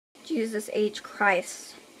Jesus H.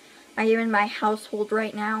 Christ. I am in my household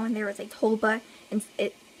right now, and there is a Tulpa and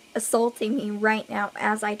it assaulting me right now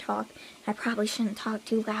as I talk. I probably shouldn't talk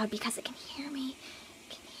too loud because it can hear me.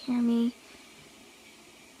 It can hear me.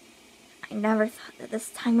 I never thought that this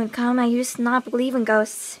time would come. I used to not believe in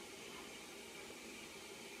ghosts.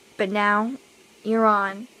 But now, you're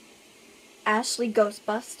on. Ashley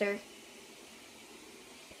Ghostbuster.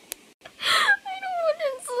 I don't want it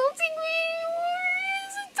insulting me anymore.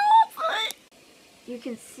 It's a Tulpa. You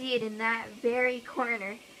can see it in that very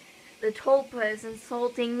corner. The Tulpa is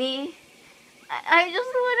insulting me. I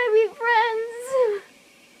just want to be friends.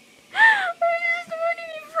 I just want to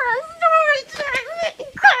be friends. Oh my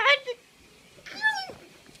God.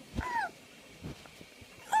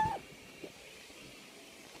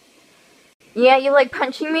 Yeah, you like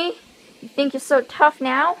punching me? You think you're so tough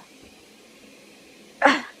now?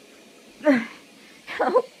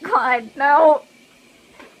 Oh God, no.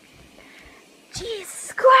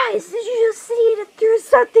 Jesus Christ, did you just see it threw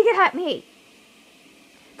something at me?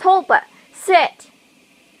 Tulpa, sit.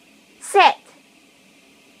 Sit.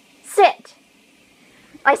 Sit.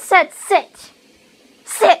 I said sit.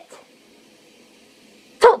 Sit.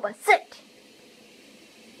 Tulpa, sit.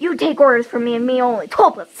 You take orders from me and me only.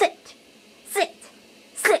 Tulpa, sit. Sit.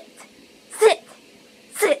 Sit. Sit.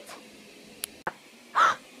 Sit.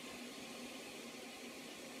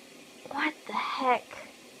 What the heck?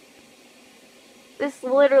 This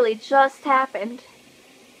literally just happened.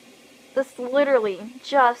 This literally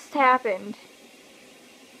just happened.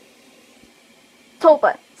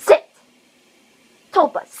 Tulpa, sit.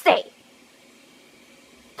 Tulpa, stay.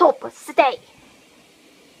 Tulpa, stay.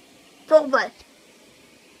 Tulpa.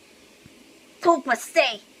 Tulpa,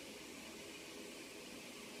 stay.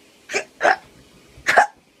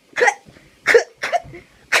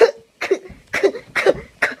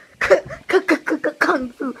 Kung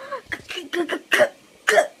Fu.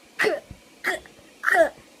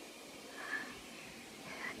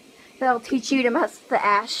 That'll teach you to mess with the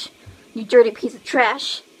ash, you dirty piece of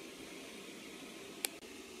trash.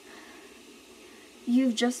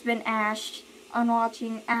 You've just been ashed on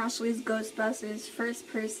watching Ashley's Ghostbusters first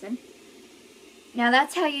person. Now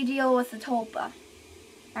that's how you deal with the Tulpa.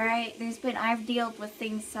 Alright, I've dealt with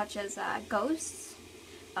things such as ghosts,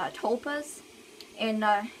 Tulpas, and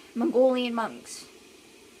Mongolian monks.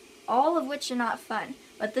 All of which are not fun,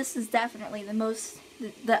 but this is definitely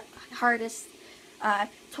the hardest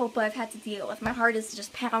Tulpa I've had to deal with. My heart is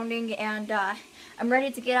just pounding, and I'm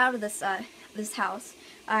ready to get out of this this house.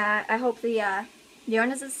 I hope the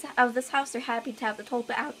owners of this house are happy to have the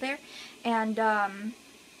Tulpa out there, and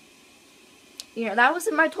you know, that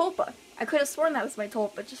wasn't my Tulpa. I could have sworn that was my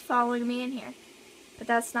Tulpa just following me in here, but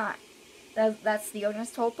that's not. That's the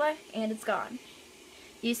owner's Tulpa, and it's gone.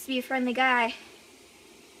 Used to be a friendly guy.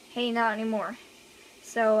 Hey, not anymore.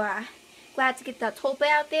 So, glad to get that Tulpa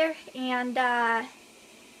out there, and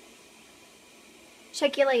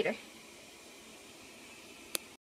check you later.